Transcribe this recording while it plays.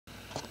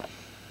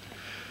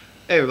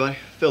Hey everybody,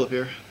 Philip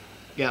here.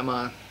 Got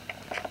my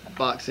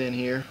box in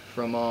here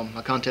from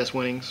my contest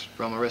winnings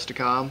from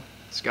Aristocob.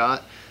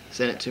 Scott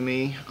sent it to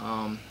me.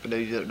 For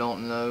those that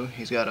don't know,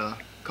 he's got a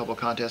couple of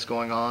contests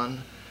going on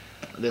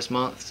this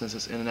month since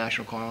it's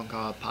International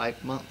Corncob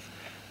Pipe Month.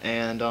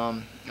 And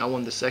I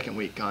won the second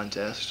week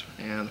contest,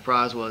 and the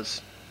prize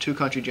was 2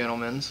 country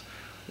gentlemen's,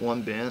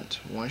 1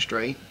 bent, 1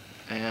 straight.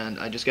 And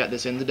I just got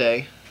this in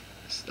today.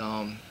 It's,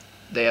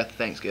 day after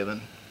Thanksgiving,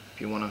 if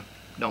you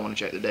don't want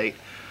to check the date.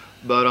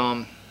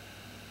 But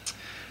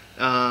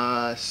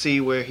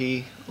see where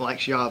he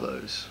likes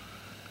YABOs,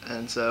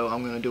 and so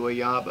I'm gonna do a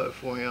YABO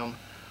for him.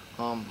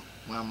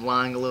 I'm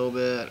lying a little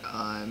bit.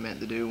 I meant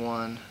to do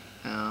one.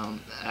 I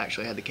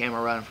actually had the camera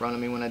right in front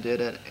of me when I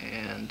did it,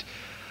 and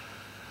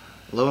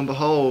lo and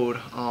behold,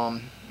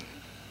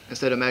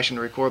 instead of mashing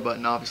the record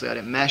button, obviously I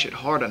didn't mash it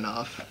hard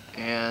enough,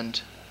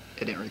 and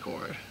it didn't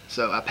record.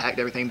 So I packed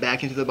everything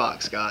back into the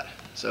box, Scott,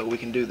 so we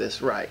can do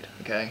this right,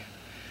 okay?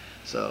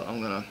 So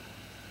I'm gonna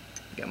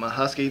get my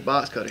Husky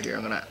box cutter here.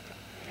 I'm gonna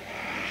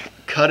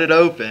cut it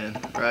open,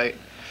 right?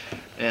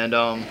 And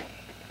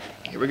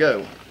here we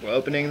go. We're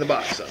opening the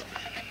box up.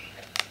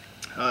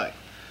 Alright,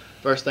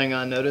 first thing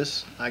I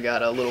notice, I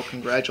got a little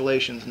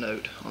congratulations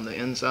note on the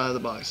inside of the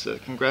box. So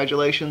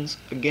congratulations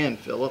again,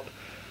 Philip.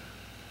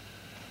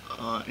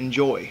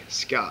 Enjoy,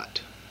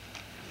 Scott.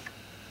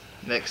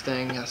 Next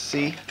thing I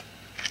see,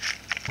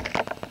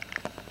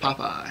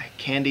 Popeye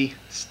candy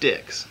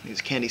sticks. These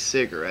candy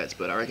cigarettes,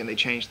 but I reckon they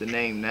changed the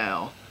name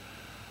now.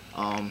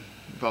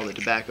 Probably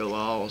tobacco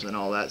laws and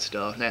all that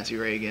stuff. Nancy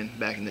Reagan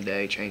back in the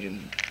day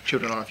changing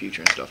children our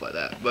future and stuff like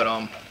that. But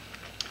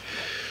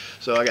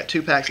so I got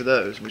 2 packs of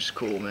those, which is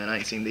cool, man. I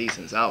ain't seen these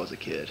since I was a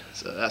kid,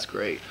 so that's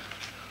great.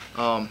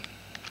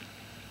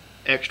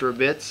 Extra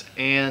bits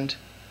and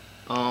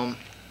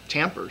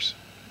tampers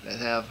that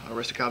have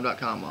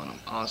Aristocob.com on them.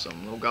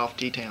 Awesome little golf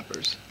tee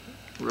tampers,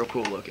 real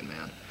cool looking,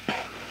 man.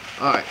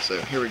 All right, so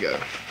here we go.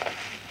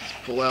 Let's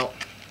pull out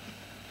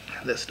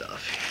this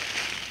stuff.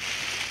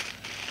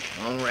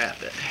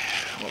 Unwrap it.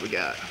 What we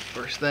got?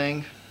 First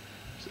thing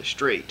is a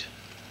straight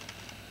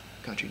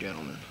country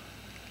gentleman.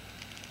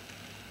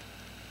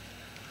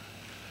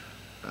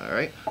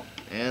 Alright,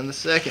 and the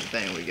second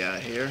thing we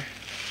got here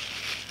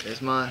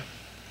is my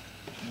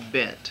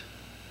bent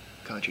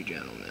country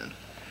gentleman.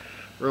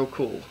 Real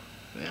cool,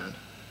 man.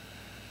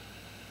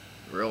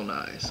 Real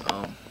nice.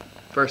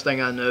 First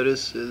thing I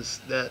noticed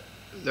is that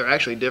they're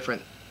actually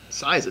different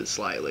sizes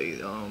slightly.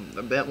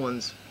 The bent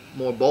one's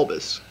more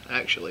bulbous,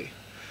 actually.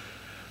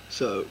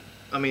 So,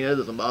 I mean, it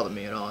doesn't bother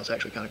me at all. It's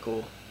actually kind of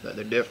cool that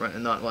they're different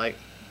and not like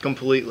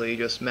completely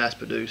just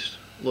mass-produced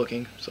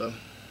looking. So,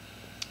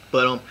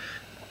 but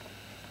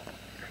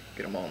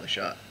get them all in the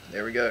shot.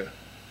 There we go.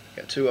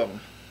 Got 2 of them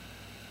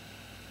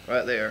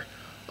right there.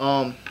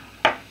 I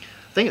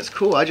think it's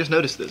cool. I just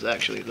noticed this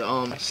actually.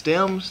 The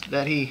stems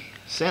that he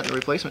sent, the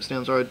replacement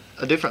stems, are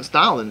a different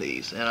style than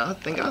these, and I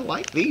think I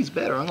like these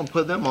better. I'm gonna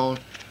put them on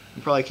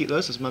and probably keep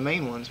those as my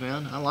main ones,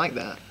 man. I like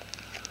that.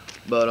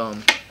 But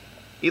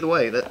either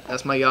way,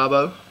 that's my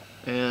YABO,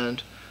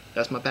 and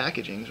that's my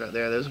packagings right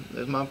there.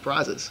 There's my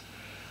prizes.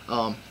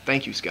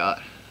 Thank you,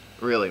 Scott.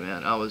 Really,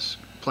 man. I was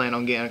planning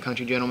on getting a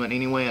country gentleman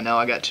anyway, and now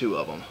I got 2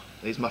 of them.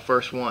 These are my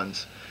first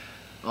ones.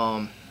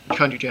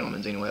 Country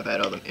gentlemen's anyway. I've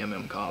had other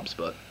Cobs,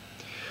 but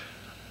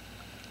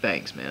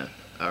thanks, man.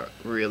 I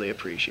really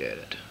appreciate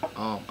it.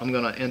 I'm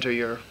gonna enter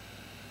your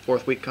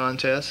 4th week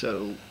contest,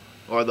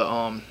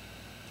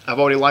 I've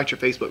already liked your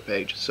Facebook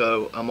page,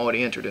 so I'm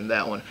already entered in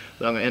that one,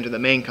 but I'm going to enter the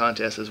main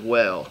contest as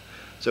well,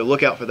 so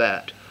look out for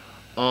that.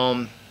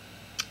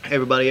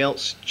 Everybody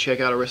else, check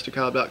out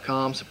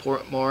Aristocob.com,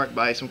 support Mark,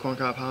 buy some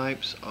corncob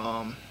pipes.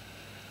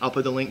 I'll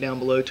put the link down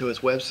below to his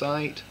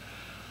website,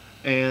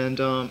 and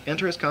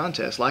enter his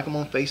contest, like him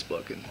on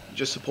Facebook, and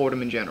just support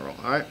him in general.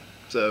 Alright,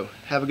 so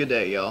have a good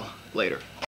day, y'all. Later.